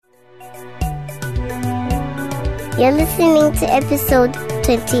You're listening to episode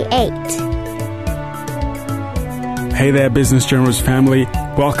 28. Hey there, Business Generals family.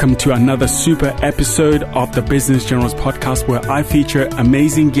 Welcome to another super episode of the Business Generals podcast, where I feature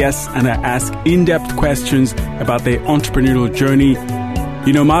amazing guests and I ask in-depth questions about their entrepreneurial journey.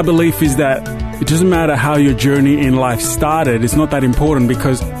 You know, my belief is that it doesn't matter how your journey in life started. It's not that important,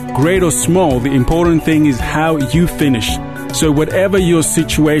 because great or small, the important thing is how you finish. So whatever your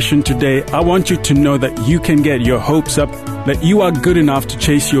situation today, I want you to know that you can get your hopes up, that you are good enough to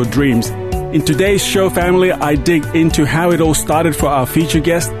chase your dreams. In today's show, family, I dig into how it all started for our featured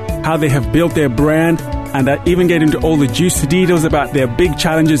guest, how they have built their brand, and I even get into all the juicy details about their big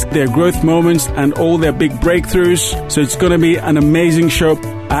challenges, their growth moments, and all their big breakthroughs. So it's going to be an amazing show.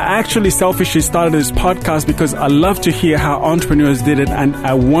 I actually selfishly started this podcast because I love to hear how entrepreneurs did it, and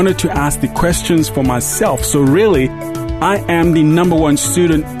I wanted to ask the questions for myself. So really, I am the number one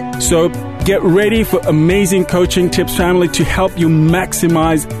student. So get ready for amazing coaching tips, family, to help you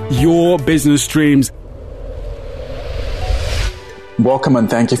maximize your business dreams. Welcome and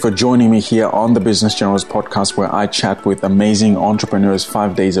thank you for joining me here on the Business Generals podcast, where I chat with amazing entrepreneurs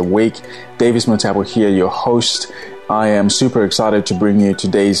 5 days a week. Davis Motabo here, your host. I am super excited to bring you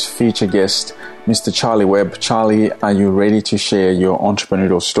today's feature guest, Mr. Charlie Webb. Charlie, are you ready to share your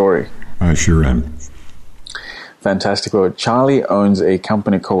entrepreneurial story? I sure am. Fantastic. Well, Charlie owns a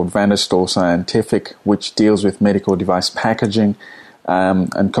company called Inventor Scientific, which deals with medical device packaging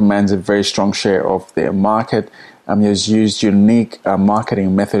and commands a very strong share of their market. He has used unique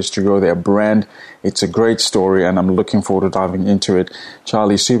marketing methods to grow their brand. It's a great story, and I'm looking forward to diving into it.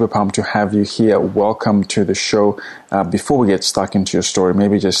 Charlie, super pumped to have you here. Welcome to the show. Before we get stuck into your story,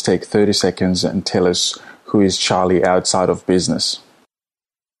 maybe just take 30 seconds and tell us, who is Charlie outside of business?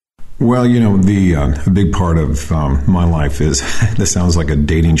 Well, you know, a big part of my life is, this sounds like a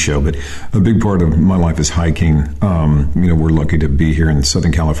dating show, but a big part of my life is hiking. We're lucky to be here in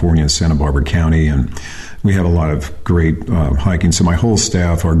Southern California in Santa Barbara County, and we have a lot of great hiking. So my whole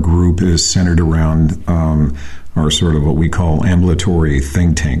staff, our group, is centered around our sort of what we call ambulatory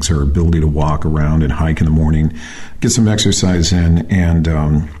think tanks, our ability to walk around and hike in the morning, get some exercise in,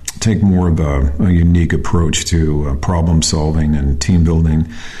 and take more of a unique approach to problem solving and team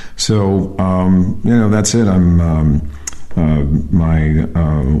building. So, that's it. My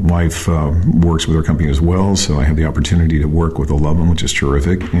wife works with our company as well, so I have the opportunity to work with 11, which is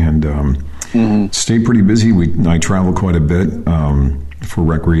terrific, and stay pretty busy. I travel quite a bit for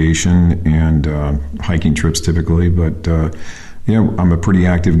recreation and hiking trips typically, but I'm a pretty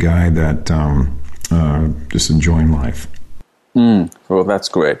active guy that just enjoying life. Well, that's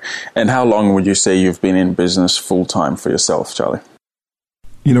great. And how long would you say you've been in business full-time for yourself, Charlie?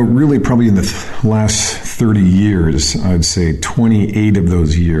 Really probably in the last 30 years, I'd say 28 of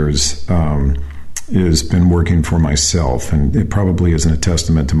those years has been working for myself. And it probably isn't a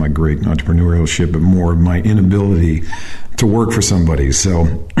testament to my great entrepreneurship, but more my inability to work for somebody. So,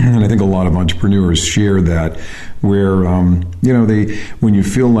 and I think a lot of entrepreneurs share that, where, when you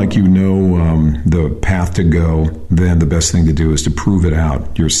feel like you know the path to go, then the best thing to do is to prove it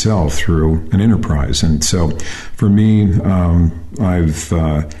out yourself through an enterprise. And so for me,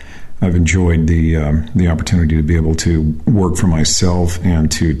 I've enjoyed the opportunity to be able to work for myself and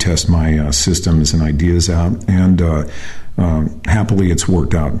to test my systems and ideas out. And happily, it's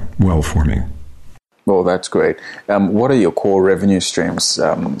worked out well for me. Well, that's great. What are your core revenue streams,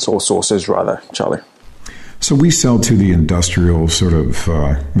 or sources rather, Charlie? So we sell to the industrial sort of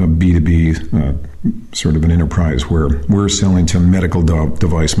B2B sort of an enterprise, where we're selling to medical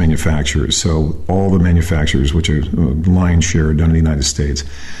device manufacturers. So all the manufacturers, which are lion's share done in the United States.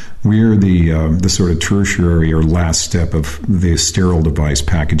 We're the sort of tertiary or last step of the sterile device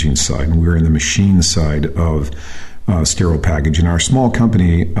packaging side, and we're in the machine side of sterile packaging. Our small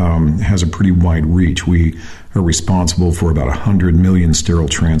company has a pretty wide reach. We are responsible for about 100 million sterile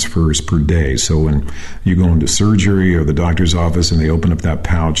transfers per day. So when you go into surgery or the doctor's office and they open up that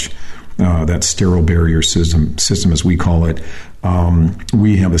pouch, that sterile barrier system as we call it,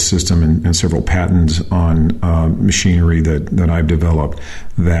 we have a system and several patents on machinery that I've developed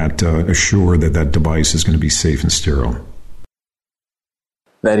that assure that device is going to be safe and sterile.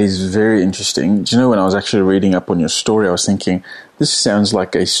 That is very interesting. Do you know, when I was actually reading up on your story, I was thinking, this sounds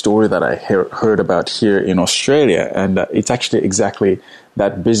like a story that I heard about here in Australia. And it's actually exactly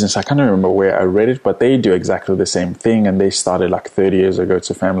that business. I can't remember where I read it, but they do exactly the same thing. And they started like 30 years ago. It's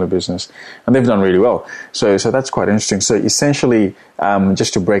a family business. And they've done really well. So that's quite interesting. So essentially,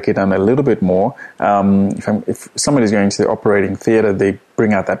 just to break it down a little bit more, if somebody's going to the operating theater, they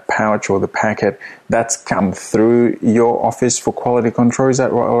bring out that pouch or the packet that's come through your office for quality control. Is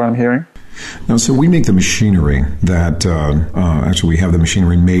that what I'm hearing? No, so we make the machinery that, actually we have the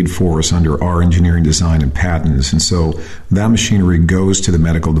machinery made for us under our engineering design and patents. And so that machinery goes to the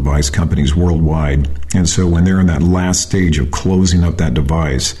medical device companies worldwide. And so when they're in that last stage of closing up that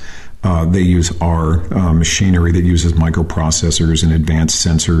device, they use our machinery that uses microprocessors and advanced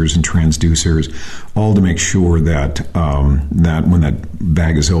sensors and transducers, all to make sure that that when that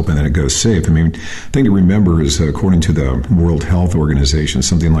bag is open, that it goes safe. I mean, the thing to remember is that according to the World Health Organization,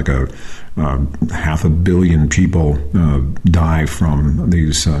 something like 500 million people die from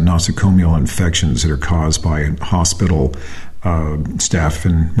these nosocomial infections that are caused by hospital staff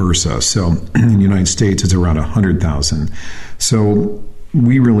in MRSA. So in the United States, it's around 100,000. So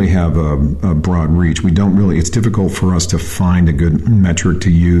we really have a broad reach. We don't really, it's difficult for us to find a good metric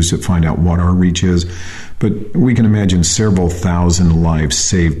to use to find out what our reach is, but we can imagine several thousand lives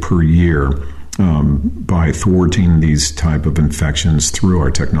saved per year by thwarting these type of infections through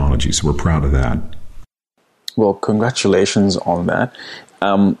our technology. So we're proud of that. Well, congratulations on that.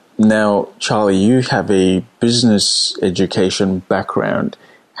 Now, Charlie, you have a business education background.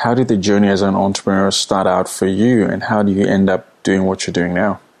 How did the journey as an entrepreneur start out for you, and how do you end up doing what you're doing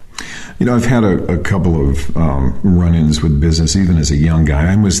now? You know, I've had a couple of run-ins with business, even as a young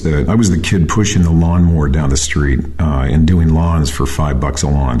guy. I was the kid pushing the lawnmower down the street and doing lawns for $5 a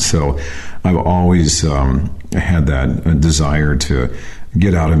lawn. So I've always had that desire to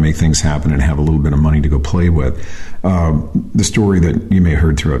get out and make things happen and have a little bit of money to go play with. The story that you may have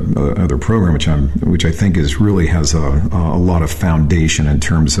heard through other program, which I think is really has a lot of foundation in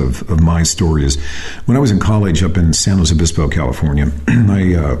terms of my story, is when I was in college up in San Luis Obispo, California,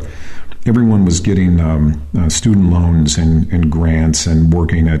 everyone was getting student loans and grants and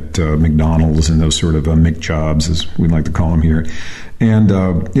working at McDonald's and those sort of Mick jobs, as we like to call them here. And,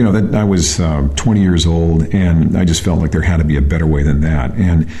 I was 20 years old, and I just felt like there had to be a better way than that.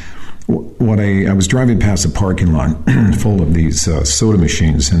 And I was driving past a parking lot full of these soda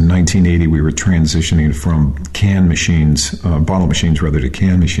machines. In 1980, we were transitioning from bottle machines rather, to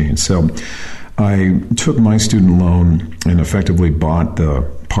can machines. So I took my student loan and effectively bought the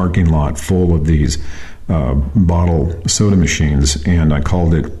parking lot full of these bottle soda machines, and I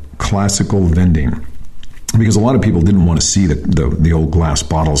called it classical vending, because a lot of people didn't want to see the old glass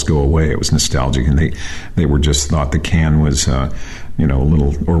bottles go away. It was nostalgic, and they were just thought the can was a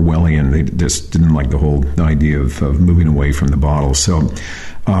little Orwellian. They just didn't like the whole idea of moving away from the bottle. So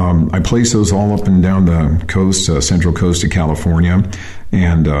I placed those all up and down the coast, central coast of California,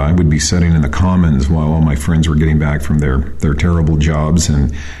 and I would be sitting in the commons while all my friends were getting back from their terrible jobs,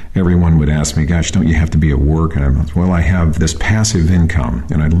 and everyone would ask me, gosh, don't you have to be at work? And I I have this passive income,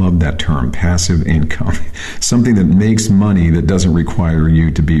 and I love that term, passive income. Something that makes money that doesn't require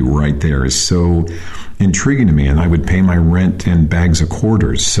you to be right there is so intriguing to me, and I would pay my rent in bags of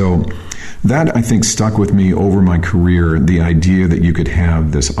quarters. So that, I think, stuck with me over my career, the idea that you could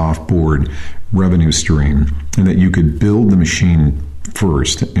have this off-board revenue stream and that you could build the machine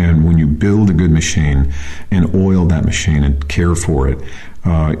first, and when you build a good machine and oil that machine and care for it,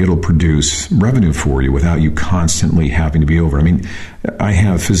 it'll produce revenue for you without you constantly having to be over. I mean, I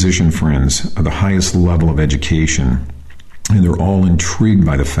have physician friends at the highest level of education, and they're all intrigued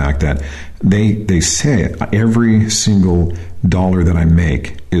by the fact that they say every single dollar that I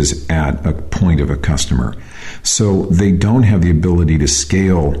make is at a point of a customer. So they don't have the ability to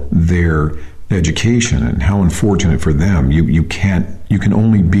scale their education, and how unfortunate for them. You can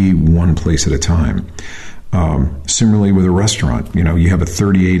only be one place at a time. Similarly with a restaurant, you have a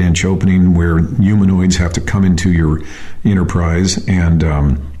 38-inch opening where humanoids have to come into your enterprise, and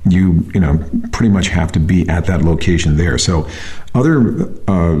you pretty much have to be at that location there. So other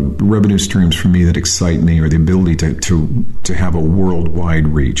revenue streams for me that excite me are the ability to have a worldwide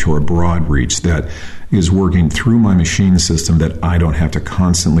reach or a broad reach that is working through my machine system that I don't have to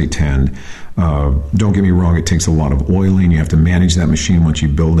constantly tend. Don't get me wrong, it takes a lot of oiling. You have to manage that machine once you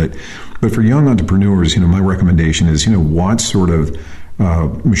build it. But for young entrepreneurs, my recommendation is, what sort of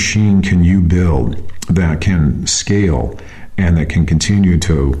machine can you build that can scale and that can continue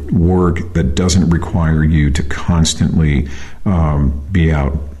to work, that doesn't require you to constantly be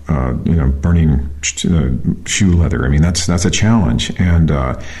out, burning shoe leather. I mean, that's a challenge. And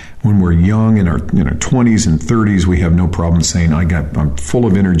when we're young, in our 20s and 30s, we have no problem saying, I'm full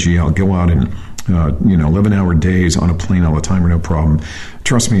of energy. I'll go out and 11-hour days on a plane all the time are no problem.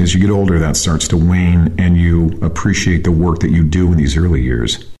 Trust me, as you get older, that starts to wane, and you appreciate the work that you do in these early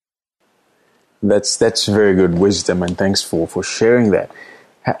years. That's very good wisdom, and thanks for sharing that.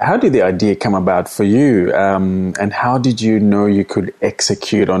 How did the idea come about for you, and how did you know you could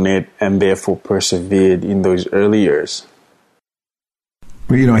execute on it and therefore persevered in those early years?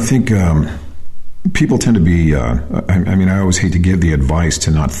 Well, I think people tend to be, I always hate to give the advice to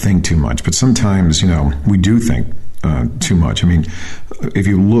not think too much, but sometimes, we do think too much. If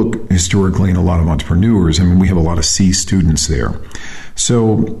you look historically in a lot of entrepreneurs, we have a lot of C students there.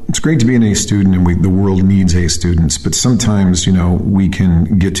 So it's great to be an A student, and the world needs A students. But sometimes, we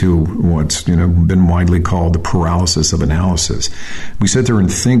can get to what's, been widely called the paralysis of analysis. We sit there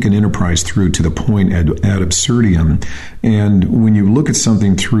and think an enterprise through to the point ad absurdum. And when you look at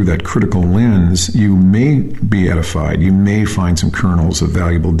something through that critical lens, you may be edified. You may find some kernels of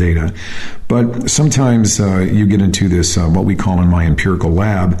valuable data. But sometimes you get into this, what we call in my empirical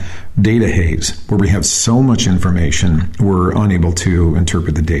lab, data haze, where we have so much information, we're unable to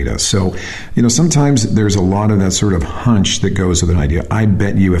interpret the data. So, sometimes there's a lot of that sort of hunch that goes with an idea. I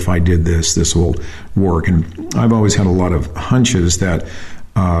bet you if I did this, this will work. And I've always had a lot of hunches that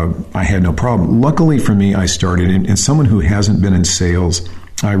I had no problem. Luckily for me, I started, and someone who hasn't been in sales,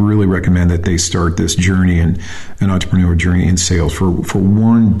 I really recommend that they start this journey, an entrepreneurial journey in sales, for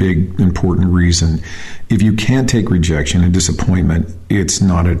one big important reason. If you can't take rejection and disappointment,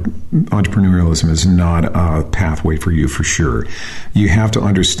 entrepreneurialism is not a pathway for you, for sure. You have to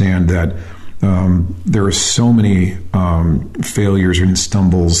understand that there are so many failures and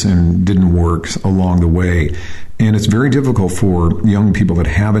stumbles and didn't work along the way. And it's very difficult for young people that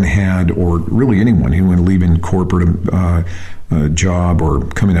haven't had, or really anyone who would leave in corporate job or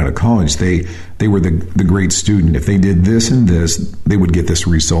coming out of college, they were the great student. If they did this and this, they would get this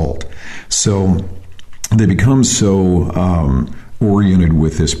result. So they become so oriented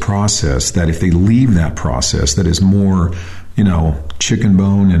with this process that if they leave that process that is more, chicken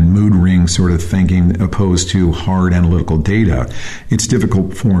bone and mood ring sort of thinking opposed to hard analytical data, it's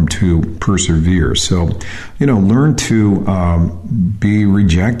difficult for them to persevere. So, learn to be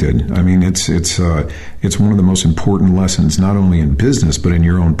rejected. It's one of the most important lessons, not only in business, but in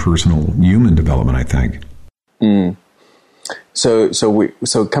your own personal human development, I think.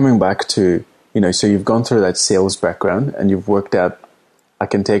 So coming back to, so you've gone through that sales background and you've worked out, I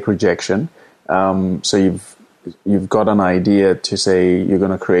can take rejection. So you've got an idea to say you're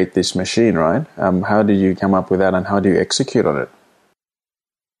going to create this machine, right? How did you come up with that, and how do you execute on it?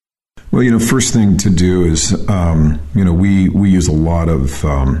 Well, first thing to do is, we use a lot of,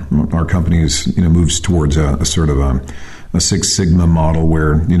 our companies, moves towards a sort of a Six Sigma model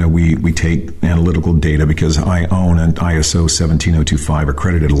where, we take analytical data, because I own an ISO 17025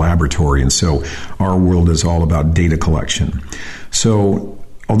 accredited laboratory. And so our world is all about data collection. So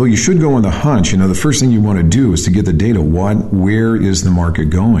although you should go on the hunch, the first thing you want to do is to get the data. Where is the market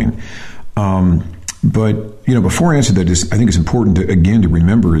going? But before I answer that, I think it's important to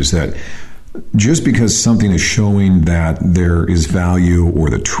remember is that just because something is showing that there is value or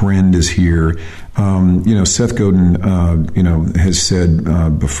the trend is here, Seth Godin, has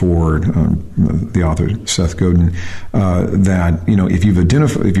said before, the author Seth Godin, that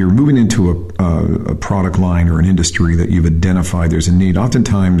if you're moving into a product line or an industry that you've identified there's a need,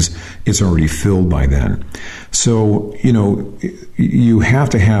 oftentimes it's already filled by then. So you have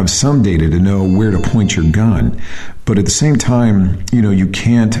to have some data to know where to point your gun, but at the same time,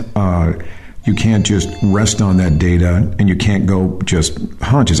 you can't just rest on that data, and you can't go just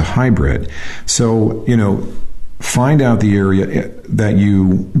hunch as a hybrid. So, find out the area that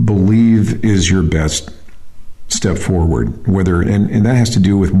you believe is your best step forward, and that has to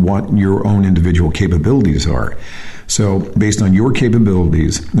do with what your own individual capabilities are. So based on your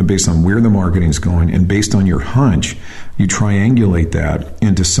capabilities, based on where the marketing is going, and based on your hunch, you triangulate that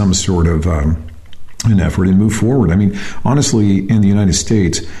into some sort of an effort and move forward. Honestly, in the United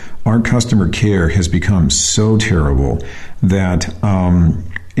States, our customer care has become so terrible that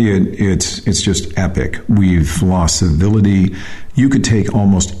it's just epic. We've lost civility. You could take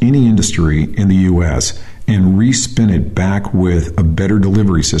almost any industry in the U.S. and respin it back with a better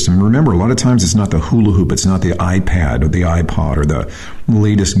delivery system. Remember, a lot of times it's not the hula hoop, it's not the iPad or the iPod or the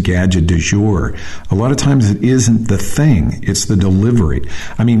latest gadget du jour. A lot of times it isn't the thing, it's the delivery.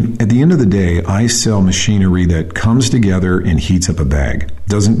 At the end of the day, I sell machinery that comes together and heats up a bag.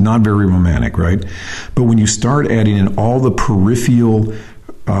 Not very romantic, right? But when you start adding in all the peripheral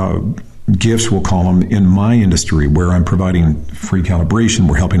gifts, we'll call them, in my industry, where I'm providing free calibration,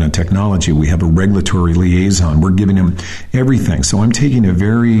 we're helping on technology, we have a regulatory liaison, we're giving them everything. So I'm taking a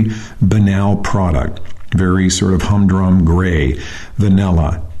very banal product, very sort of humdrum gray,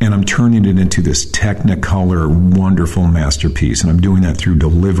 vanilla, and I'm turning it into this Technicolor, wonderful masterpiece. And I'm doing that through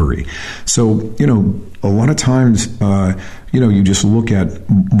delivery. So, a lot of times, you just look at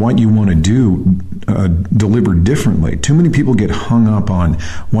what you want to do, deliver differently. Too many people get hung up on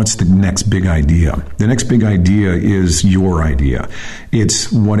what's the next big idea. The next big idea is your idea.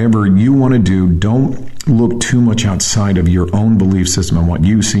 It's whatever you want to do. Don't look too much outside of your own belief system and what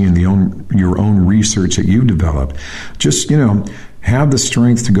you see in your own research that you develop. Just, have the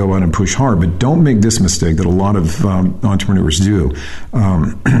strength to go out and push hard, but don't make this mistake that a lot of entrepreneurs do.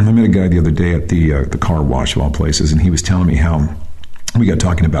 I met a guy the other day at the car wash of all places, and he was telling me how we got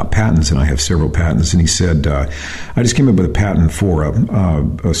talking about patents, and I have several patents, and he said, I just came up with a patent for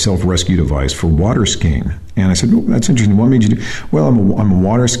a self-rescue device for water skiing. And I said, oh, that's interesting. What made you do? Well, I'm a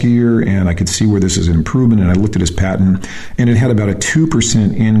water skier, and I could see where this is an improvement. And I looked at his patent, and it had about a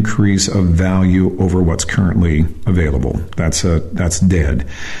 2% increase of value over what's currently available. That's dead.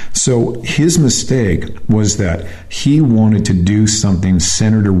 So his mistake was that he wanted to do something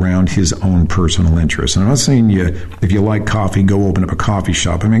centered around his own personal interests. And I'm not saying if you like coffee, go open up a coffee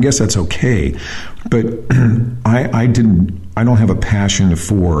shop. I mean, I guess that's okay. But I don't have a passion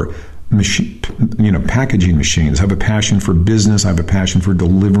for packaging machines. I have a passion for business. I have a passion for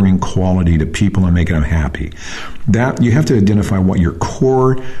delivering quality to people and making them happy. That you have to identify what your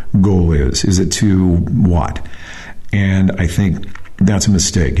core goal is. Is it to what? And I think that's a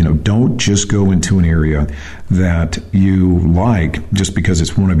mistake. Don't just go into an area that you like just because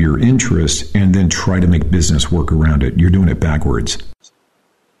it's one of your interests and then try to make business work around it. You're doing it backwards.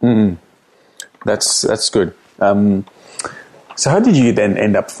 That's good. So how did you then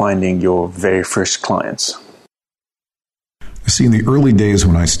end up finding your very first clients? See, in the early days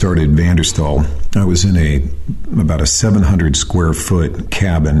when I started Vanderstal, I was in about a 700 square foot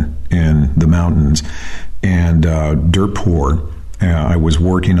cabin in the mountains and dirt poor. I was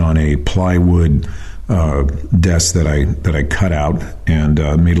working on a plywood desk that I cut out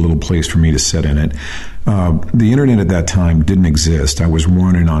and made a little place for me to sit in it. The internet at that time didn't exist. I was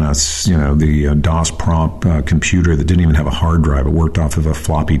running on the DOS prompt computer that didn't even have a hard drive. It worked off of a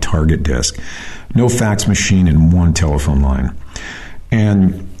floppy Target disk. No fax machine and one telephone line.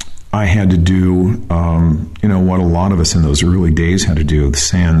 And I had to do, what a lot of us in those early days had to do,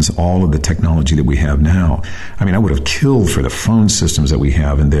 sans all of the technology that we have now. I mean, I would have killed for the phone systems that we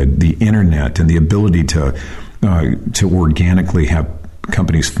have and the internet and the ability to organically have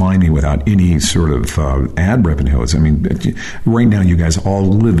companies find me without any sort of ad revenue. I mean, right now you guys all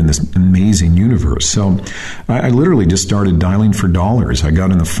live in this amazing universe. So I literally just started dialing for dollars. I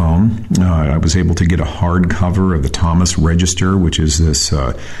got on the phone. I was able to get a hardcover of the Thomas Register, which is this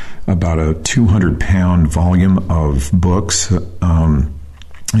about a 200-pound volume of books.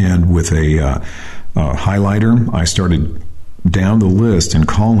 And with a highlighter, I started down the list and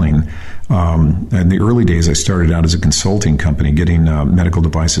calling. In the early days, I started out as a consulting company, getting medical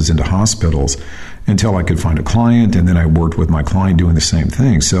devices into hospitals until I could find a client, and then I worked with my client doing the same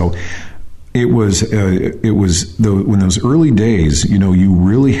thing. So it was when those early days, you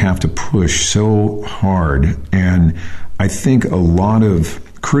really have to push so hard. And I think a lot of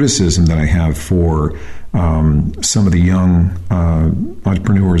criticism that I have for some of the young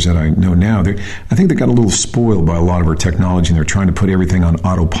entrepreneurs that I know now, I think they got a little spoiled by a lot of our technology, and they're trying to put everything on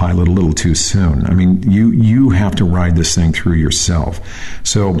autopilot a little too soon. I mean, you have to ride this thing through yourself.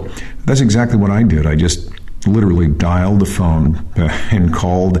 So that's exactly what I did. I just literally dialed the phone and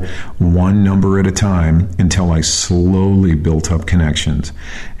called one number at a time until I slowly built up connections.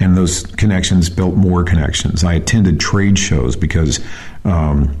 And those connections built more connections. I attended trade shows because,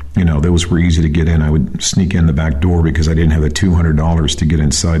 those were easy to get in. I would sneak in the back door because I didn't have the $200 to get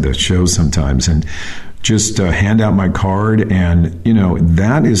inside the shows sometimes. And just hand out my card. And,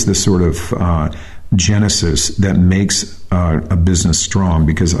 that is the sort of genesis that makes a business strong,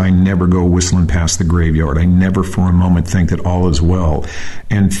 because I never go whistling past the graveyard. I never for a moment think that all is well.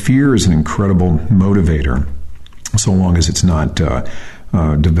 And fear is an incredible motivator, so long as it's not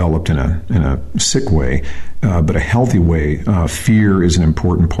developed in a sick way, but a healthy way. Fear is an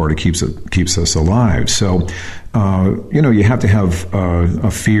important part. It keeps us alive. So, you have to have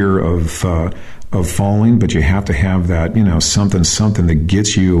a fear of falling, but you have to have that, something that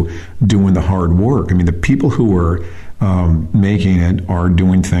gets you doing the hard work. I mean, the people who are making it are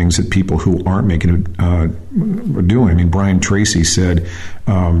doing things that people who aren't making it are doing. I mean, Brian Tracy said,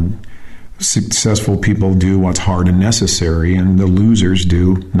 successful people do what's hard and necessary, and the losers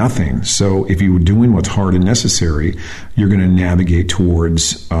do nothing. So if you're doing what's hard and necessary, you're going to navigate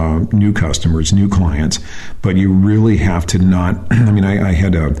towards new customers, new clients. But you really have to not. I mean, I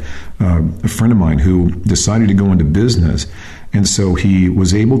had a friend of mine who decided to go into business, And so he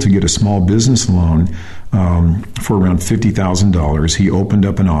was able to get a small business loan for around $50,000. He opened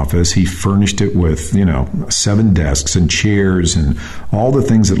up an office. He furnished it with, 7 desks and chairs and all the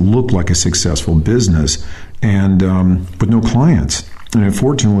things that looked like a successful business, and but no clients. And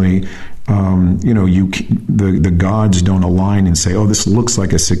unfortunately, the gods don't align and say, oh, this looks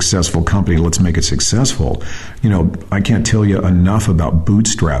like a successful company, let's make it successful. I can't tell you enough about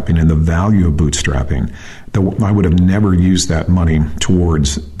bootstrapping and the value of bootstrapping. I would have never used that money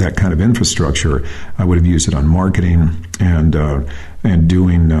towards that kind of infrastructure. I would have used it on marketing and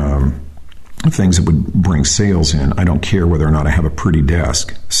doing things that would bring sales in. I don't care whether or not I have a pretty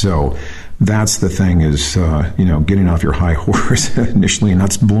desk. So that's the thing is, getting off your high horse initially and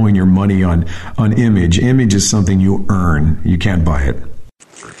not blowing your money on image. Image is something you earn. You can't buy it.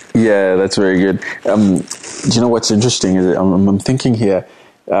 Yeah, that's very good. Do you know what's interesting is I'm thinking here,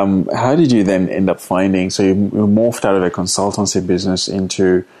 how did you then end up finding, so you morphed out of a consultancy business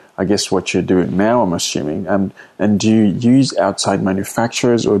into, I guess, what you're doing now, I'm assuming. And do you use outside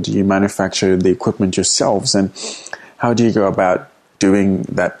manufacturers or do you manufacture the equipment yourselves? And how do you go about doing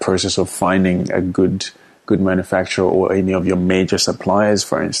that process of finding a good manufacturer or any of your major suppliers,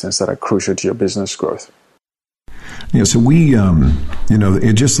 for instance, that are crucial to your business growth? Yeah, so we,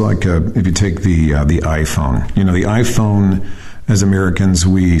 it's just like if you take the iPhone. The iPhone, as Americans,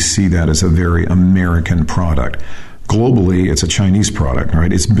 we see that as a very American product. Globally, it's a Chinese product,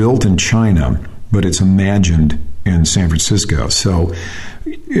 right? It's built in China, but it's imagined in San Francisco. So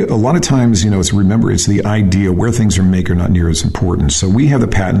a lot of times, it's the idea. Where things are made are not near as important. So we have the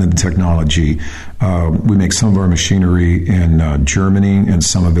patented technology. We make some of our machinery in Germany and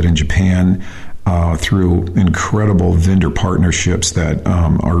some of it in Japan through incredible vendor partnerships that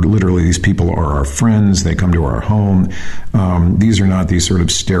are literally, these people are our friends. They come to our home. These are not these sort of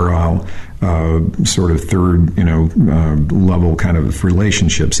sterile, sort of third, level kind of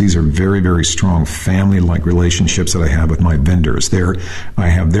relationships. These are very, very strong family-like relationships that I have with my vendors. I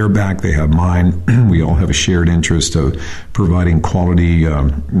have their back, they have mine. We all have a shared interest of providing quality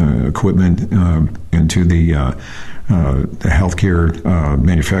equipment into the healthcare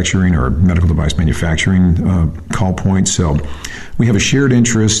manufacturing or medical device manufacturing call point. So we have a shared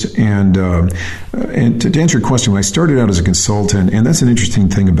interest. And to answer your question, when I started out as a consultant, and that's an interesting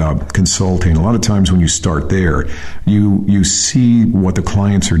thing about consulting, a lot of times when you start there, you see what the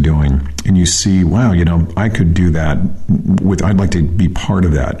clients are doing, and you see, wow, I could do that. I'd like to be part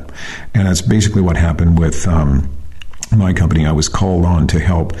of that. And that's basically what happened with my company. I was called on to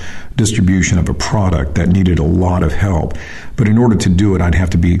help distribution of a product that needed a lot of help. But in order to do it, I'd have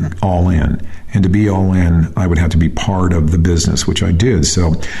to be all in. And to be all in, I would have to be part of the business, which I did.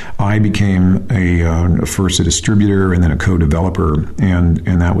 So I became first a distributor and then a co-developer. And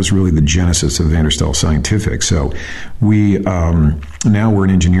that was really the genesis of Vanderstelt Scientific. So we now we're an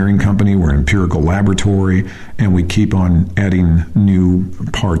engineering company. We're an empirical laboratory. And we keep on adding new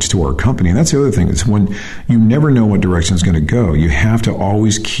parts to our company. And that's the other thing. Is when you never know what direction it's going to go, you have to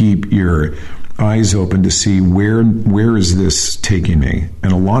always keep your eyes open to see where is this taking me.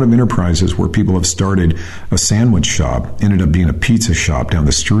 And a lot of enterprises where people have started a sandwich shop ended up being a pizza shop down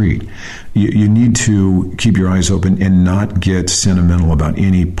the street. You need to keep your eyes open and not get sentimental about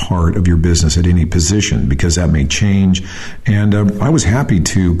any part of your business at any position, because that may change. And I was happy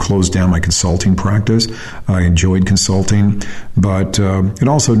to close down my consulting practice. I enjoyed consulting, but it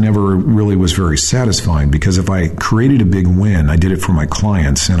also never really was very satisfying, because if I created a big win, I did it for my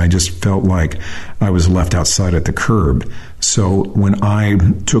clients, and I just felt like I was left outside at the curb. So when I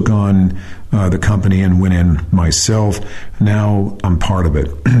took on the company and went in myself, now I'm part of it.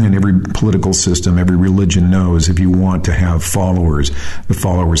 And every political system, every religion knows if you want to have followers, the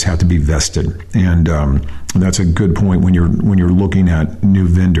followers have to be vested. And that's a good point when you're looking at new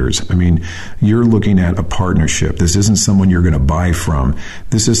vendors. I mean, you're looking at a partnership. This isn't someone you're going to buy from.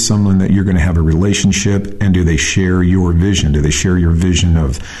 This is someone that you're going to have a relationship. And do they share your vision? Do they share your vision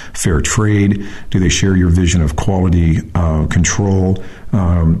of fair trade? Do they share your vision of quality control?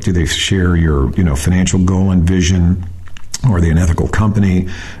 Do they share your financial goal and vision? Or are they an ethical company?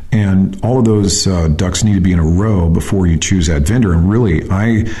 And all of those ducks need to be in a row before you choose that vendor. And really,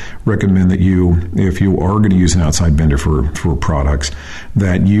 I recommend that if you are going to use an outside vendor for products,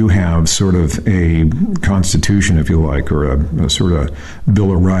 that you have sort of a constitution, if you like, or a sort of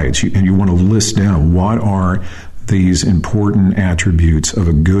bill of rights. And you want to list down what are these important attributes of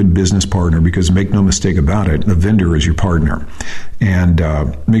a good business partner, because make no mistake about it, the vendor is your partner. And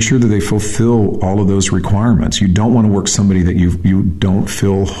make sure that they fulfill all of those requirements. You don't want to work somebody that you don't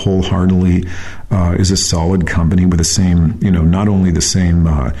feel wholeheartedly is a solid company with the same, not only the same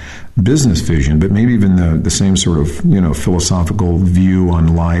business vision, but maybe even the same sort of, philosophical view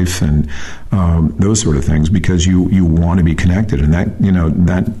on life and those sort of things, because you want to be connected. And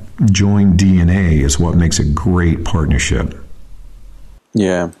that joined DNA is what makes a great partnership.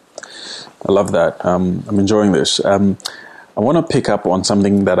 Yeah, I love that. I'm enjoying this. I want to pick up on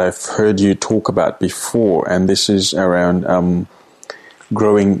something that I've heard you talk about before, and this is around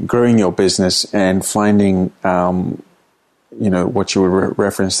growing your business and finding, what you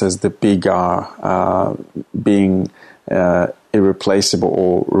referenced as the big R, being irreplaceable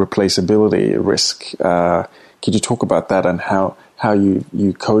or replaceability risk. Could you talk about that and how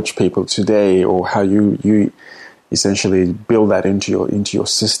you coach people today, or how you essentially build that into your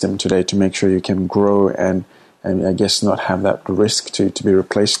system today to make sure you can grow and I guess not have that risk to be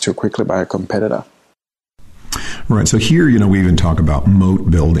replaced too quickly by a competitor? Right. So here, we even talk about moat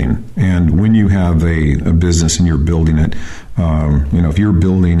building. And when you have a business and you're building it, if you're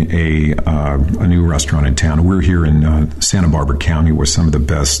building a new restaurant in town, we're here in Santa Barbara County, we're some of the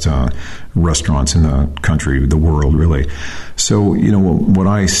best restaurants in the country, the world, really. So, what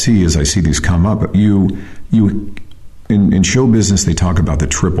I see is these come up. In show business, they talk about the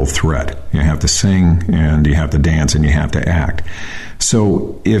triple threat. You have to sing, and you have to dance, and you have to act.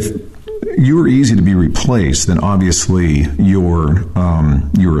 So if you're easy to be replaced, then obviously you're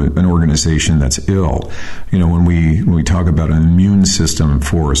an organization that's ill. When we talk about an immune system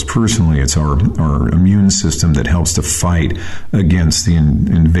for us personally, it's our immune system that helps to fight against the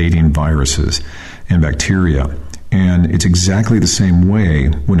invading viruses and bacteria. And it's exactly the same way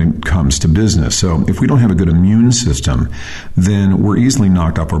when it comes to business. So if we don't have a good immune system, then we're easily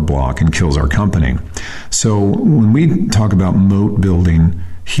knocked off our block and kills our company. So when we talk about moat building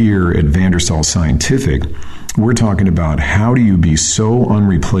here at Vanderstal Scientific, we're talking about how do you be so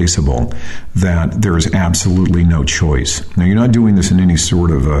unreplaceable that there is absolutely no choice. Now, you're not doing this in any sort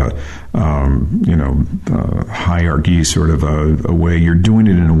of hierarchy sort of a way. You're doing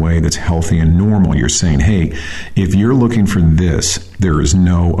it in a way that's healthy and normal. You're saying, hey, if you're looking for this, there is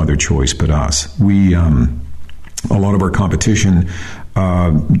no other choice but us. A lot of our competition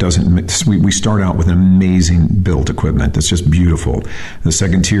doesn't. We start out with an amazing built equipment that's just beautiful. The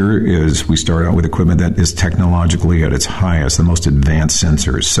second tier is we start out with equipment that is technologically at its highest, the most advanced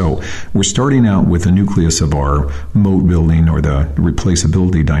sensors. So we're starting out with the nucleus of our moat building or the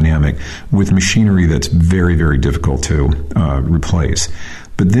replaceability dynamic with machinery that's very, very difficult to replace.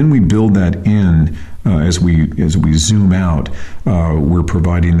 But then we build that in. As we zoom out, we're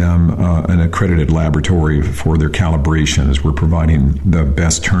providing them an accredited laboratory for their calibrations. We're providing the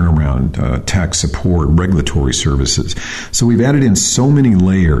best turnaround, tech support, regulatory services. So we've added in so many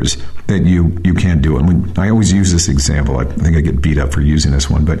layers that you can't do it. I always use this example. I think I get beat up for using this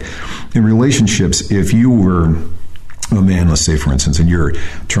one. But in relationships, if you were a man, let's say, for instance, and you're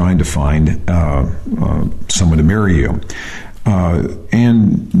trying to find someone to marry you,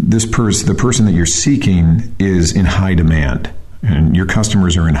 and the person that you're seeking is in high demand, and your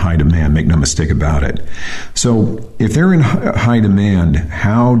customers are in high demand, make no mistake about it. So if they're in high demand,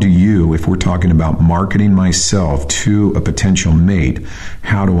 how do you, if we're talking about marketing myself to a potential mate,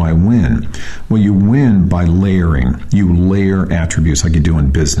 how do I win? Well, you win by layering. You layer attributes like you do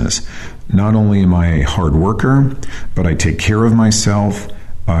in business. Not only am I a hard worker, but I take care of myself,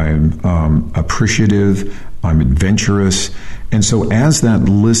 I'm appreciative, I'm adventurous. And so as that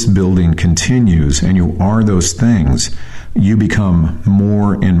list building continues and you are those things, you become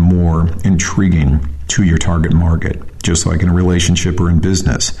more and more intriguing to your target market, just like in a relationship or in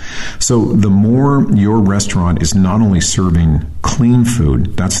business. So the more your restaurant is not only serving clean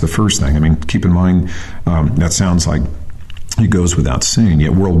food, that's the first thing. I mean, keep in mind, that sounds like it goes without saying,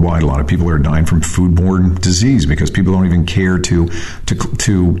 yet worldwide a lot of people are dying from foodborne disease because people don't even care to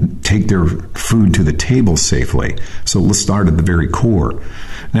take their food to the table safely. So let's start at the very core.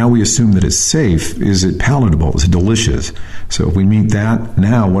 Now we assume that it's safe. Is it palatable? Is it delicious? So if we meet that,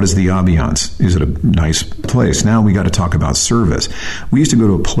 now what is the ambiance? Is it a nice place? Now we got to talk about service. We used to go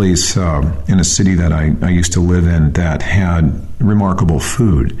to a place in a city that I used to live in that had remarkable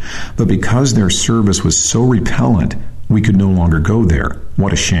food. But because their service was so repellent, we could no longer go there.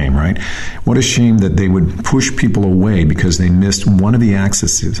 What a shame, right? What a shame that they would push people away because they missed one of the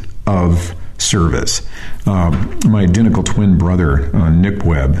axes of service. My identical twin brother, Nick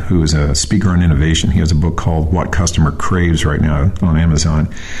Webb, who is a speaker on innovation, he has a book called What Customer Craves right now on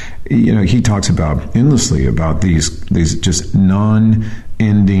Amazon. He talks about endlessly about these just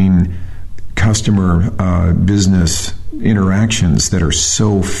non-ending customer business interactions that are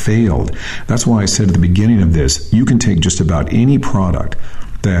so failed. That's why I said at the beginning of this, you can take just about any product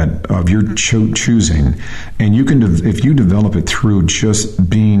that of your choosing, and you can, if you develop it through just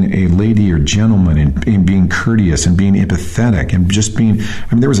being a lady or gentleman and being courteous and being empathetic and just being,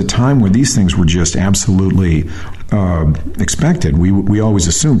 there was a time where these things were just absolutely expected. We always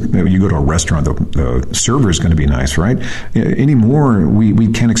assume that when you go to a restaurant, the server is going to be nice, right? Anymore, we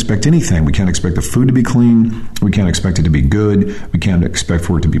can't expect anything. We can't expect the food to be clean. We can't expect it to be good. We can't expect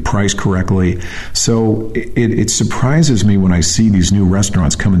for it to be priced correctly. So it surprises me when I see these new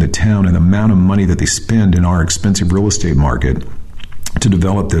restaurants come into town and the amount of money that they spend in our expensive real estate market to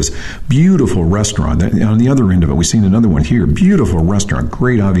develop this beautiful restaurant. On the other end of it, we've seen another one here. Beautiful restaurant,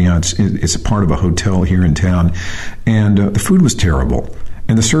 great ambiance. It's a part of a hotel here in town. And the food was terrible.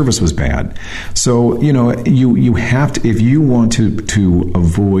 And the service was bad. So, you have to, if you want to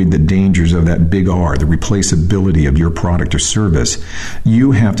avoid the dangers of that big R, the replaceability of your product or service,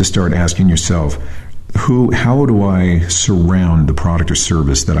 you have to start asking yourself, how do I surround the product or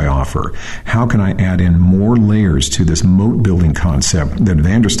service that I offer? How can I add in more layers to this moat building concept that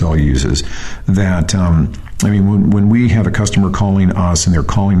Vanderstall uses that, when we have a customer calling us and they're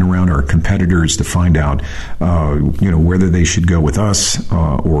calling around our competitors to find out, whether they should go with us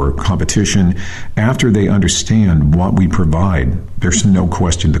or competition, after they understand what we provide, there's no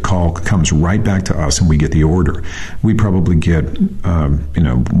question the call comes right back to us and we get the order. We probably get,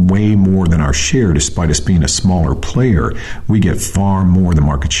 way more than our share, despite us being a smaller player. We get far more the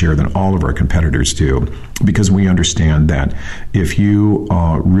market share than all of our competitors do, because we understand that if you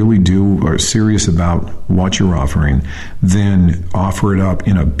really are serious about what you're offering, then offer it up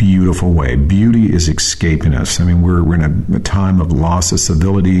in a beautiful way. Beauty is escaping us. We're in a time of loss of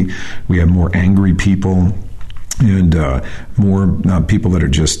civility. We have more angry people and more people that are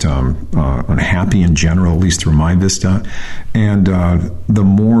just unhappy in general, at least through my vista. And the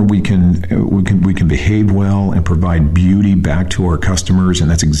more we can behave well and provide beauty back to our customers, and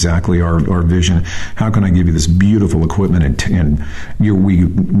that's exactly our vision. How can I give you this beautiful equipment and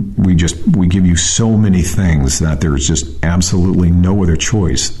we give you so many things that there's just absolutely no other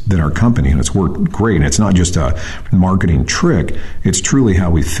choice than our company, and it's worked great. And it's not just a marketing trick; it's truly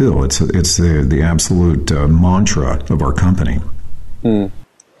how we feel. It's the absolute mantra of our company.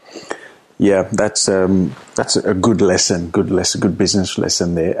 Yeah, that's a good lesson, good business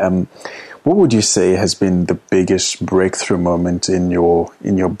lesson there. What would you say has been the biggest breakthrough moment in your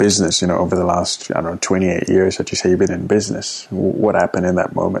business? Over the last 28 years that you say you've been in business. What happened in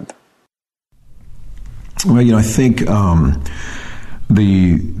that moment? Well, I think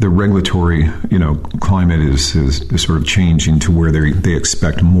the regulatory climate is sort of changing to where they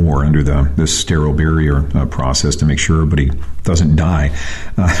expect more under this sterile barrier process to make sure everybody doesn't die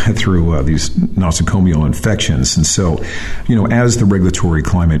through these nosocomial infections. And so, as the regulatory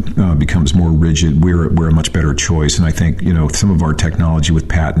climate becomes more rigid, we're a much better choice. And I think some of our technology with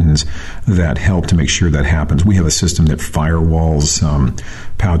patents that help to make sure that happens. We have a system that firewalls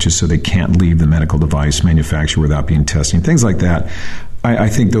pouches so they can't leave the medical device manufacturer without being tested, things like that. I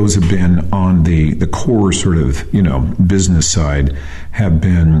think those have been on the core sort of, business side have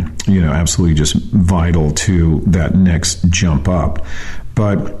been, absolutely just vital to that next jump up.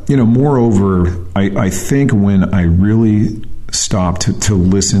 But, moreover, I think when I really stopped to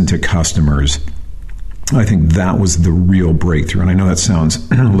listen to customers, I think that was the real breakthrough. And I know that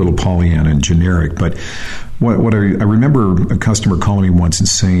sounds a little Pollyanna and generic, but what I remember a customer calling me once and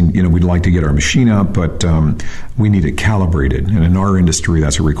saying, we'd like to get our machine up, but we need it calibrated. And in our industry,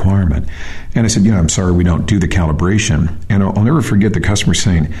 that's a requirement. And I said, I'm sorry, we don't do the calibration. And I'll never forget the customer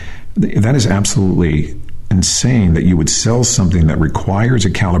saying, that is absolutely insane that you would sell something that requires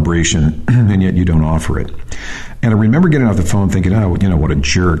a calibration and yet you don't offer it. And I remember getting off the phone thinking, what a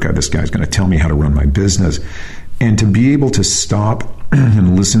jerk. This guy's going to tell me how to run my business. And to be able to stop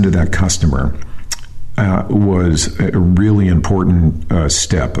and listen to that customer was a really important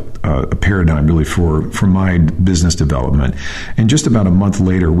step, a paradigm really for my business development. And just about a month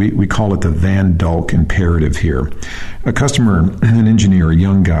later, we call it the Van Dulk imperative here. A customer, an engineer, a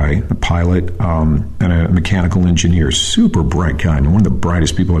young guy, a pilot, and a mechanical engineer, super bright guy, one of the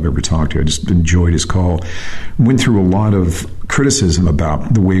brightest people I've ever talked to. I just enjoyed his call. Went through a lot of criticism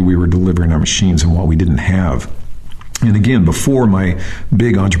about the way we were delivering our machines and what we didn't have. And again, before, my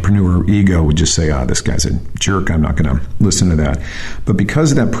big entrepreneur ego would just say, this guy's a jerk, I'm not going to listen to that. But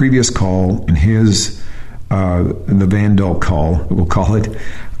because of that previous call and the Van Dulk call, we'll call it,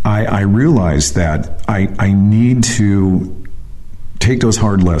 I realized that I need to take those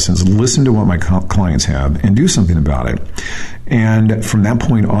hard lessons, listen to what my clients have, and do something about it. And from that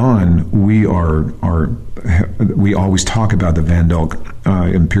point on, we always talk about the Van Dulk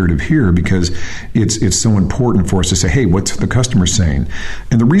imperative here because it's so important for us to say, hey, what's the customer saying?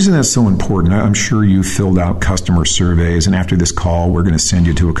 And the reason that's so important, I'm sure you filled out customer surveys, and after this call, we're going to send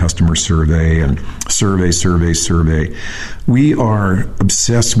you to a customer survey and survey. We are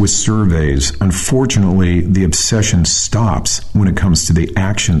obsessed with surveys. Unfortunately, the obsession stops when it comes to the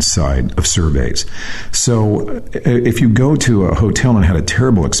action side of surveys. So if you go to a hotel and had a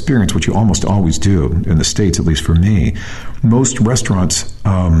terrible experience, which you almost always do in the States, at least for me, most restaurants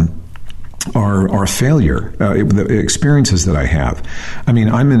are a failure. The experiences that I have, I mean,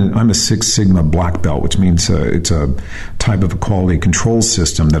 I'm a Six Sigma black belt, which means it's a type of a quality control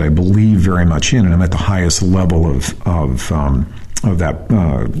system that I believe very much in, and I'm at the highest level of that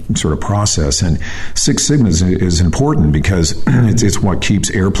sort of process. And Six Sigma is important because it's what keeps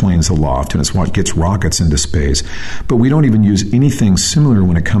airplanes aloft and it's what gets rockets into space. But we don't even use anything similar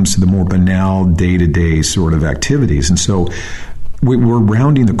when it comes to the more banal day-to-day sort of activities. And so we're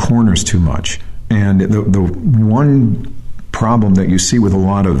rounding the corners too much. And the one problem that you see with a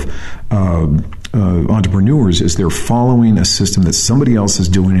lot of entrepreneurs is they're following a system that somebody else is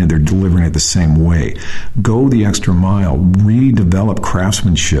doing and they're delivering it the same way. Go the extra mile, redevelop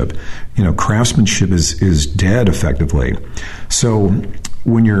craftsmanship. Craftsmanship is dead effectively. So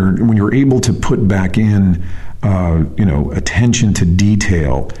when you're able to put back in attention to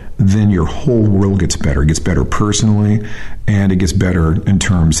detail, then your whole world gets better. It gets better personally, and it gets better in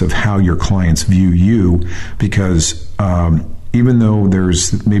terms of how your clients view you, because even though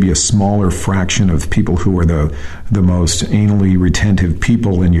there's maybe a smaller fraction of people who are the most anally retentive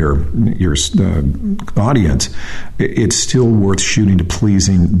people in your audience, it's still worth shooting to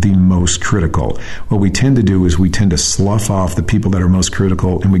pleasing the most critical. What we tend to do is we tend to slough off the people that are most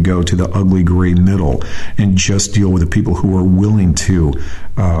critical, and we go to the ugly gray middle and just deal with the people who are willing to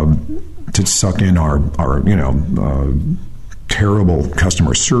suck in our terrible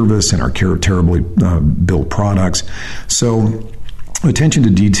customer service and our terribly built products. So attention to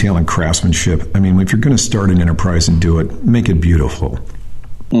detail and craftsmanship. I mean, if you're going to start an enterprise and do it, make it beautiful.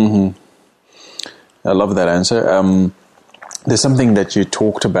 Mm-hmm. I love that answer. There's something that you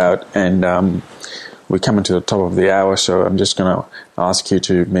talked about, and we're coming to the top of the hour, so I'm just going to ask you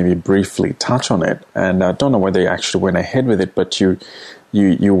to maybe briefly touch on it. And I don't know whether you actually went ahead with it, but you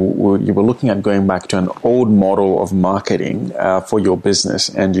were looking at going back to an old model of marketing for your business,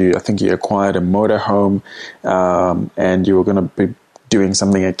 and I think you acquired a motorhome, and you were going to be doing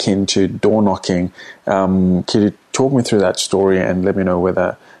something akin to door knocking. Could you talk me through that story and let me know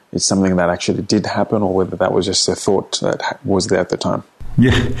whether it's something that actually did happen or whether that was just a thought that was there at the time?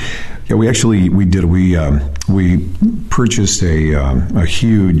 Yeah. We did. We purchased a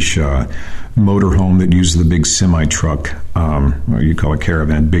huge motorhome that uses the big semi truck. You call it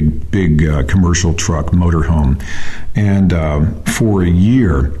caravan, big commercial truck motorhome, and for a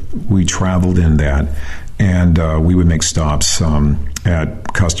year we traveled in that, and we would make stops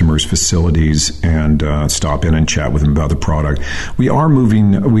at customers' facilities and stop in and chat with them about the product. We are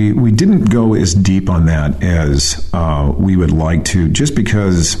moving. We didn't go as deep on that as we would like to, just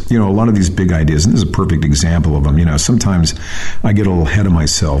because a lot of these big ideas, and this is a perfect example of them. Sometimes I get a little ahead of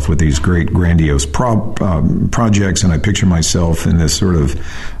myself with these great grandiose projects, and I picture myself in this sort of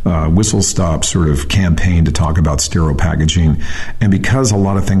whistle stop sort of campaign to talk about sterile packaging. And because a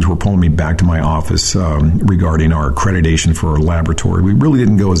lot of things were pulling me back to my office regarding our accreditation for our laboratory, we really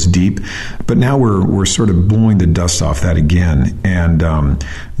didn't go as deep, but now we're sort of blowing the dust off that again, and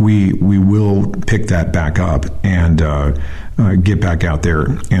we will pick that back up and get back out there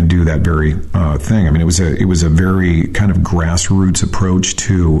and do that very thing. I mean, it was a very kind of grassroots approach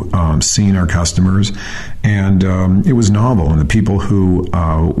to seeing our customers, and it was novel, and the people who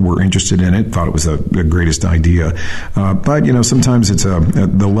were interested in it thought it was the greatest idea. But sometimes it's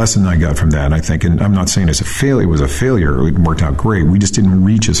the lesson I got from that, I think, and I'm not saying it's a failure. It was a failure. It worked out great. We just didn't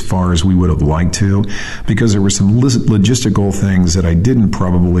reach as far as we would have liked to, because there were some logistical things that I didn't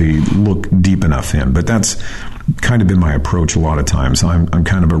probably look deep enough in. But that's kind of been my approach approach a lot of times. I'm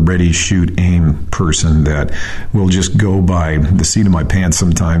kind of a ready, shoot, aim person that will just go by the seat of my pants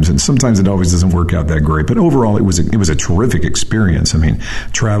sometimes, and sometimes it always doesn't work out that great. But overall, it was a terrific experience. I mean,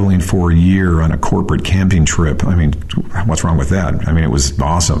 traveling for a year on a corporate camping trip. I mean, what's wrong with that? I mean, it was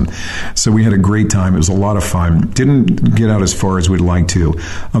awesome. So we had a great time. It was a lot of fun. Didn't get out as far as we'd like to.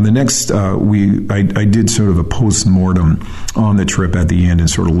 On the next, I did sort of a post-mortem on the trip at the end and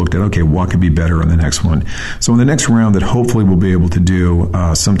sort of looked at, okay, what could be better on the next one. So in the next round that hopefully we'll be able to do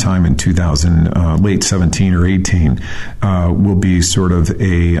sometime in late 17 or 18, will be sort of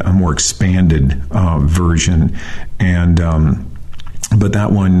a more expanded version. And but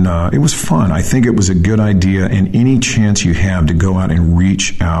that one, it was fun. I think it was a good idea, and any chance you have to go out and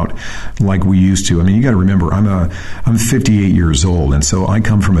reach out like we used to. I mean, you got to remember, I'm 58 years old, and so I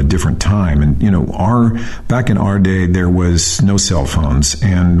come from a different time. And back in our day, there was no cell phones,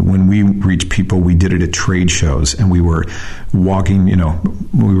 and when we reached people, we did it at trade shows, and we were walking.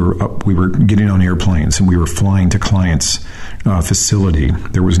 We were getting on airplanes, and we were flying to clients' facility.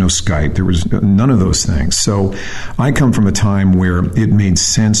 There was no Skype. There was none of those things. So I come from a time where it made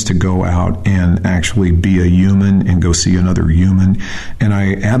sense to go out and actually be a human and go see another human. And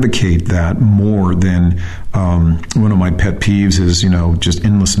I advocate that more than one of my pet peeves is, just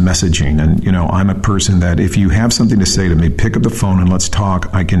endless messaging. And, I'm a person that if you have something to say to me, pick up the phone and let's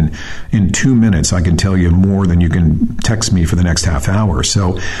talk. In 2 minutes, I can tell you more than you can text me for the next half hour.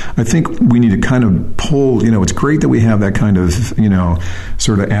 So I think we need to kind of pull, it's great that we have that kind of,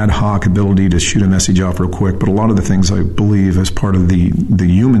 sort of ad hoc ability to shoot a message off real quick. But a lot of the things I believe as part of the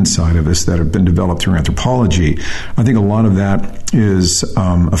human side of us that have been developed through anthropology, I think a lot of that is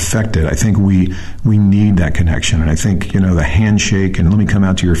affected. I think we need that connection. And I think, the handshake and let me come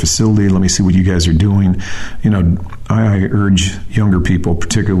out to your facility, let me see what you guys are doing. I urge younger people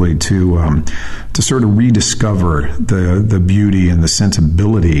particularly to sort of rediscover the beauty and the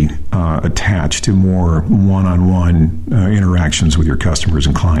sensibility attached to more one-on-one interactions with your customers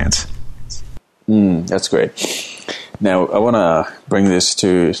and clients. That's great. Now, I want to bring this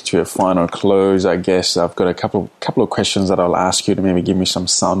to a final close. I guess I've got a couple of questions that I'll ask you to maybe give me some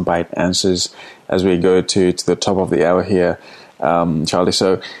soundbite answers as we go to the top of the hour here, Charlie.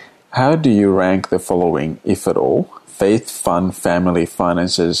 So, how do you rank the following, if at all: faith, fun, family,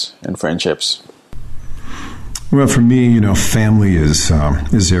 finances, and friendships? Well, for me, family is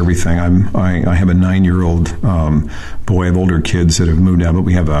everything. I have a 9-year-old boy. I have older kids that have moved out, but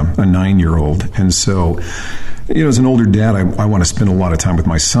we have a 9-year-old, and so. As an older dad, I want to spend a lot of time with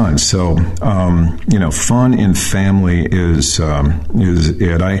my son. So, fun and family is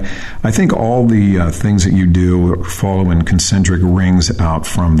it. I think all the things that you do follow in concentric rings out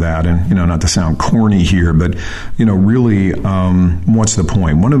from that. And, not to sound corny here, but, really, what's the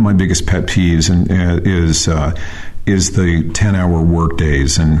point? One of my biggest pet peeves is the 10-hour work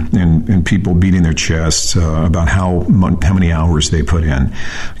days and people beating their chests about how many hours they put in.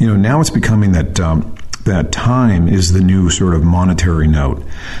 Now it's becoming that time is the new sort of monetary note.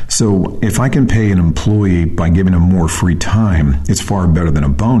 So if I can pay an employee by giving them more free time, it's far better than a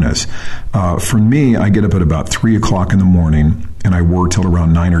bonus. For me, I get up at about 3 o'clock in the morning and I work till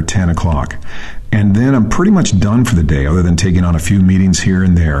around 9 or 10 o'clock. And then I'm pretty much done for the day other than taking on a few meetings here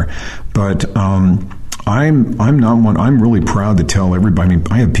and there. But I'm not one. I'm really proud to tell everybody. I mean,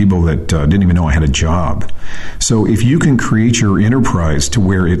 I have people that didn't even know I had a job. So if you can create your enterprise to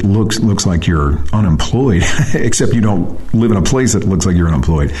where it looks like you're unemployed, except you don't live in a place that looks like you're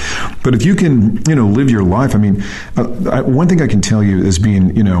unemployed. But if you can, live your life. I mean, one thing I can tell you is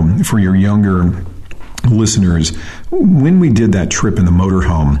being, for your younger listeners, when we did that trip in the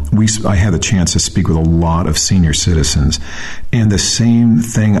motorhome, I had a chance to speak with a lot of senior citizens. And the same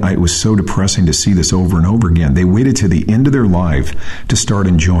thing, it was so depressing to see this over and over again. They waited to the end of their life to start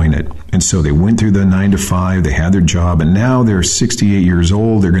enjoying it. And so they went through the 9 to 5, they had their job, and now they're 68 years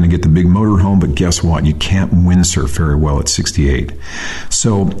old, they're going to get the big motorhome, but guess what? You can't windsurf very well at 68.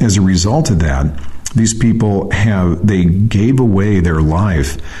 So as a result of that, these people they gave away their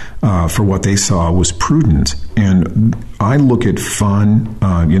life for what they saw was prudent. And I look at fun,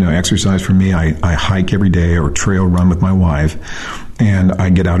 exercise for me. I hike every day or trail run with my wife, and I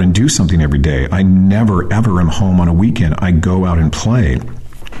get out and do something every day. I never, ever am home on a weekend. I go out and play.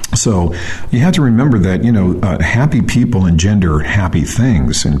 So you have to remember that, happy people engender happy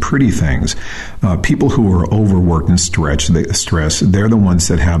things and pretty things. People who are overworked and stressed, they're the ones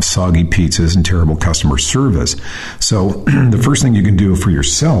that have soggy pizzas and terrible customer service. So the first thing you can do for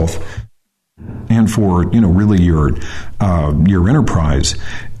yourself and for, really your enterprise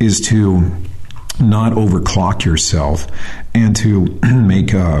is to not overclock yourself and to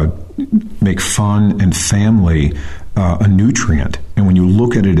make make fun and family a nutrient. And when you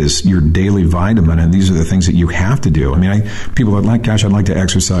look at it as your daily vitamin, and these are the things that you have to do. I mean, people are like, gosh, I'd like to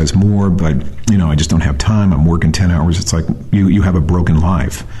exercise more, but, I just don't have time. I'm working 10 hours. It's like you have a broken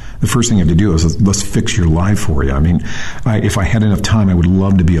life. The first thing you have to do is let's fix your life for you. I mean, if I had enough time, I would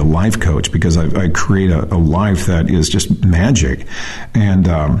love to be a life coach, because I create a life that is just magic. And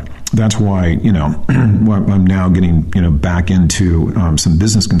that's why, I'm now getting, back into some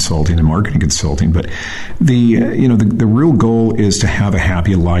business consulting and marketing consulting. But the real goal is to have a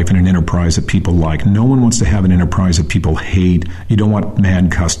happy life and an enterprise that people like. No one wants to have an enterprise that people hate. You don't want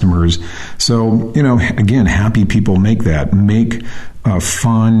mad customers. So, again, happy people make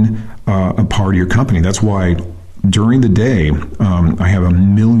fun a part of your company. That's why during the day, I have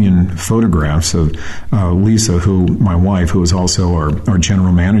 1 million photographs of Lisa, my wife, who is also our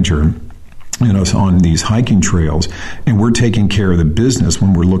general manager, on these hiking trails, and we're taking care of the business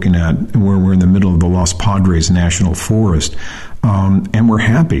when we're looking at where we're in the middle of the Los Padres National Forest, and we're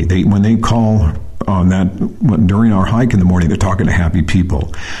happy. When they call on that during our hike in the morning, they're talking to happy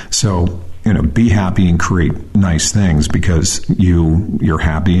people. So, be happy and create nice things because you're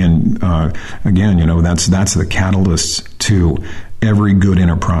happy. And again, that's the catalyst to every good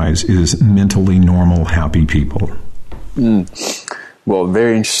enterprise is mentally normal, happy people. Well,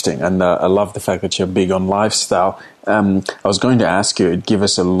 very interesting. And I love the fact that you're big on lifestyle. I was going to ask you, give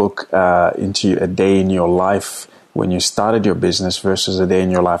us a look into a day in your life when you started your business versus a day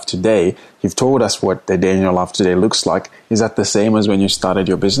in your life today. You've told us what the day in your life today looks like. Is that the same as when you started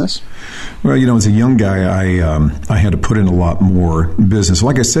your business? Well, as a young guy, I had to put in a lot more business.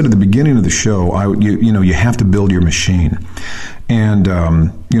 Like I said at the beginning of the show, you have to build your machine. And,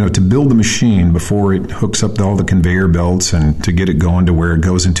 to build the machine before it hooks up all the conveyor belts and to get it going to where it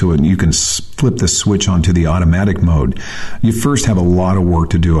goes into it and you can flip the switch onto the automatic mode, you first have a lot of work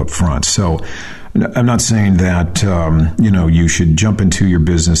to do up front. So I'm not saying that, you should jump into your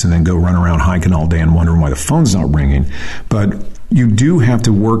business and then go run around hiking all day and wondering why the phone's not ringing. But you do have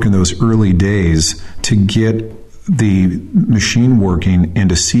to work in those early days to get the machine working and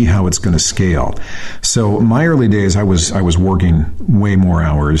to see how it's going to scale. So my early days, I was working way more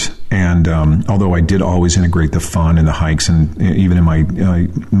hours, and although I did always integrate the fun and the hikes, and even in my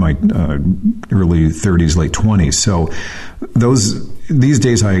early 30s, late 20s. So these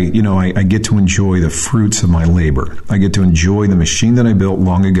days, I get to enjoy the fruits of my labor. I get to enjoy the machine that I built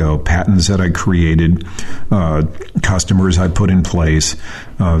long ago, patents that I created, customers I put in place,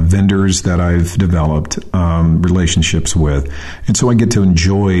 vendors that I've developed relationships with, and so I get to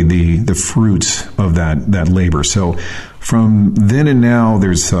enjoy the fruits of that labor. So from then and now,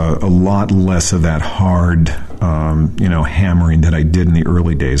 there's a lot less of that hard, hammering that I did in the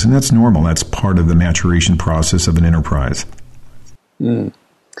early days, and that's normal. That's part of the maturation process of an enterprise.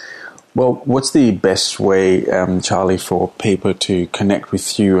 Well, what's the best way, Charlie, for people to connect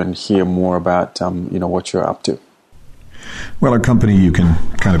with you and hear more about, what you're up to? Well, our company, you can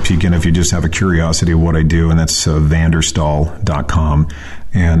kind of peek in if you just have a curiosity of what I do, and that's vanderstaal.com.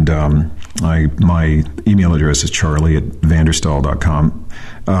 And my email address is charlie@vanderstaal.com.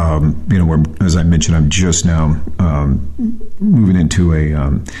 Where, as I mentioned, I'm just now moving into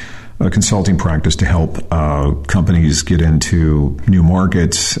a consulting practice to help companies get into new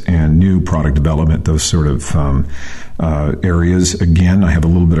markets and new product development, those sort of areas. Again, I have a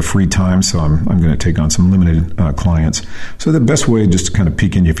little bit of free time, so I'm going to take on some limited clients. So the best way, just to kind of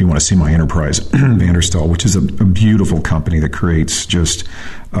peek in if you want to see my enterprise, Vanderstaal, which is a beautiful company that creates just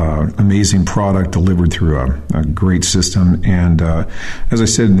amazing product delivered through a great system. And as I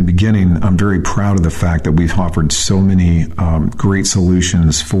said in the beginning, I'm very proud of the fact that we've offered so many great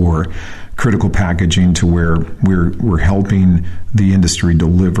solutions for critical packaging to where we're helping the industry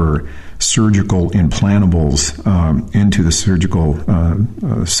deliver surgical implantables into the surgical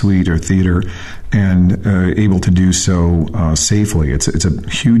suite or theater, and able to do so safely. It's a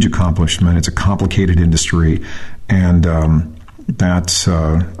huge accomplishment. It's a complicated industry, and that's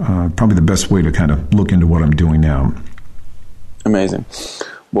probably the best way to kind of look into what I'm doing now. Amazing.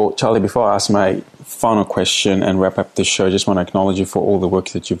 Well, Charlie, before I ask my final question and wrap up this show, I just want to acknowledge you for all the work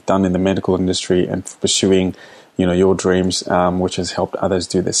that you've done in the medical industry and for pursuing, your dreams, which has helped others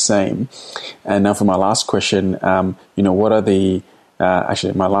do the same. And now for my last question, what are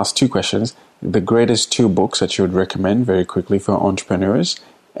my last two questions, the greatest 2 books that you would recommend very quickly for entrepreneurs?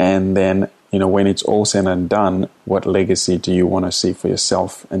 And then, when it's all said and done, what legacy do you want to see for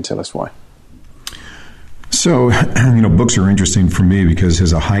yourself, and tell us why? So, books are interesting for me because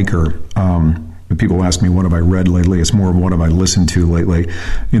as a hiker, When people ask me, what have I read lately? It's more of what have I listened to lately.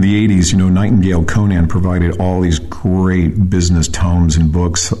 In the 80s, Nightingale Conan provided all these great business tomes and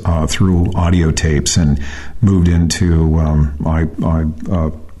books through audio tapes, and moved into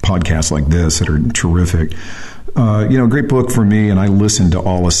podcasts like this that are terrific. Great book for me, and I listen to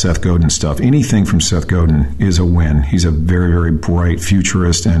all of Seth Godin's stuff. Anything from Seth Godin is a win. He's a very, very bright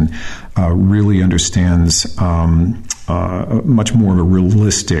futurist and really understands much more of a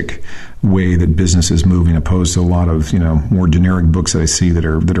realistic way that business is moving, opposed to a lot of more generic books that I see that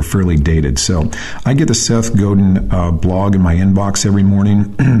are fairly dated. So I get the Seth Godin blog in my inbox every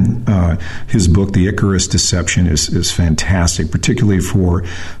morning. His book, The Icarus Deception, is fantastic, particularly for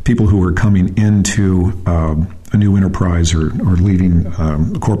people who are coming into a new enterprise or leading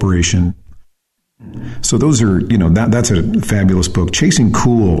a corporation. So those are, that's a fabulous book. Chasing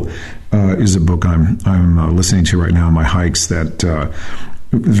Cool is a book I'm listening to right now on my hikes that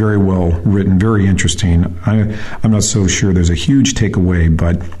very well written, very interesting. I'm not so sure there's a huge takeaway,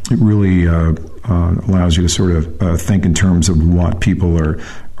 but it really allows you to sort of think in terms of what people are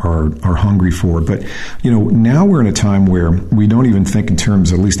hungry for. But now we're in a time where we don't even think in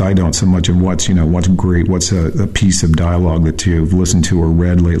terms, at least I don't so much, of what's great, what's a piece of dialogue that you've listened to or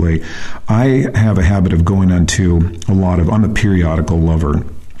read lately. I have a habit of going onto I'm a periodical lover.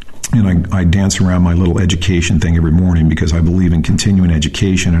 And I dance around my little education thing every morning because I believe in continuing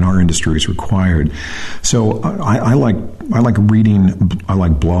education, and our industry is required. So I like reading. I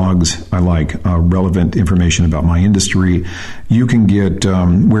like blogs. I like relevant information about my industry. You can get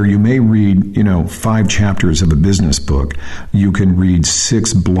where you may read 5 chapters of a business book. You can read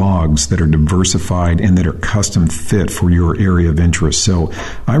 6 blogs that are diversified and that are custom fit for your area of interest. So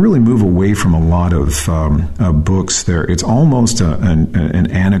I really move away from a lot of books. There, it's almost an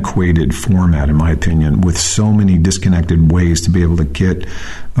antiquated format, in my opinion, with so many disconnected ways to be able to get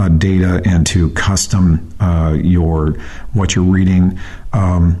data and to custom what you're reading.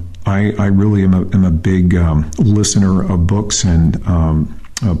 I really am a big listener of books and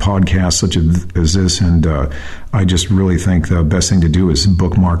podcasts such as this, and I just really think the best thing to do is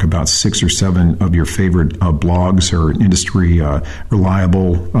bookmark about 6 or 7 of your favorite blogs or industry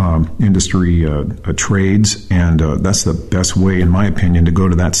reliable industry trades, and that's the best way, in my opinion, to go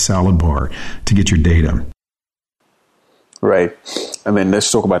to that salad bar to get your data. Right. And then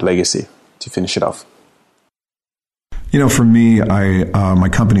let's talk about legacy to finish it off. For me, my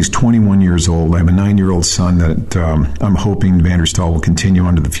company's 21 years old. I have a 9-year-old son that I'm hoping Vanderstal will continue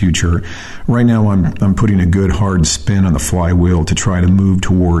into the future. Right now, I'm putting a good hard spin on the flywheel to try to move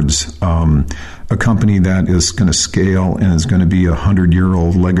towards a company that is going to scale and is going to be a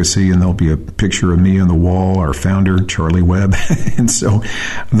 100-year-old legacy, and there'll be a picture of me on the wall, our founder, Charlie Webb. And so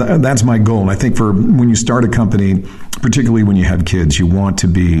that's my goal. And I think for when you start a company, particularly when you have kids, you want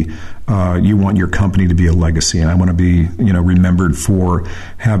your company to be a legacy, and I want to be remembered for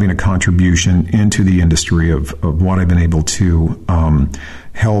having a contribution into the industry of what I've been able to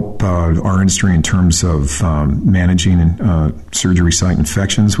help our industry in terms of managing surgery site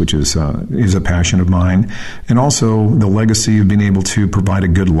infections, which is a passion of mine, and also the legacy of being able to provide a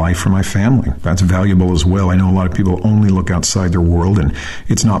good life for my family. That's valuable as well. I know a lot of people only look outside their world, and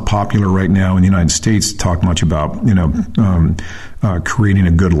it's not popular right now in the United States to talk much about creating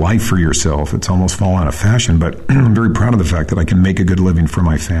a good life for yourself. It's almost fallen out of fashion, but I'm very proud of the fact that I can make a good living for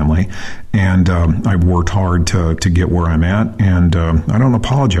my family, and I've worked hard to get where I'm at, and I don't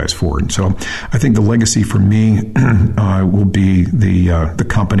apologize for it. So I think the legacy for me will be the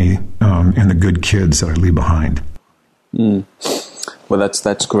company and the good kids that I leave behind. Well,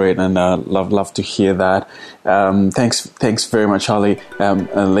 that's great, and love to hear that. Thanks very much, Charlie.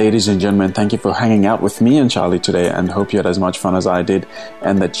 Ladies and gentlemen, thank you for hanging out with me and Charlie today, and hope you had as much fun as I did,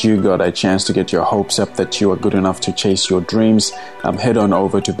 and that you got a chance to get your hopes up that you are good enough to chase your dreams. Head on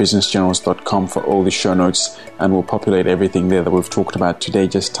over to businessgenerals.com for all the show notes, and we'll populate everything there that we've talked about today.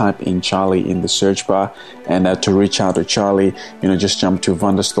 Just type in Charlie in the search bar, and to reach out to Charlie, just jump to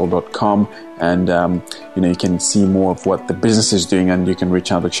vanderstal.com, and you can see more of what the business is doing, and you can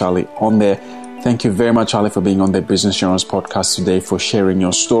reach out to Charlie on there. Thank you very much, Charlie, for being on the Business Generals podcast today, for sharing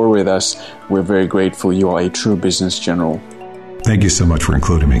your story with us. We're very grateful. You are a true business general. Thank you so much for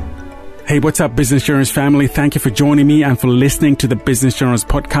including me. Hey, what's up, Business Generals family? Thank you for joining me and for listening to the Business Generals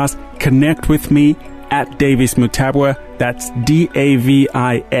podcast. Connect with me at Davis Mutabwa. That's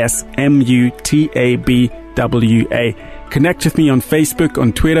DavisMutabwa. Connect with me on Facebook,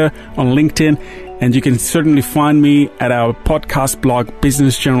 on Twitter, on LinkedIn, and you can certainly find me at our podcast blog,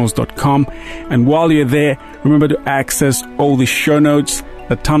 businessgenerals.com. And while you're there, remember to access all the show notes,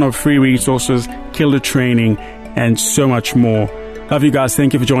 a ton of free resources, killer training, and so much more. Love you guys.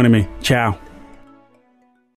 Thank you for joining me. Ciao.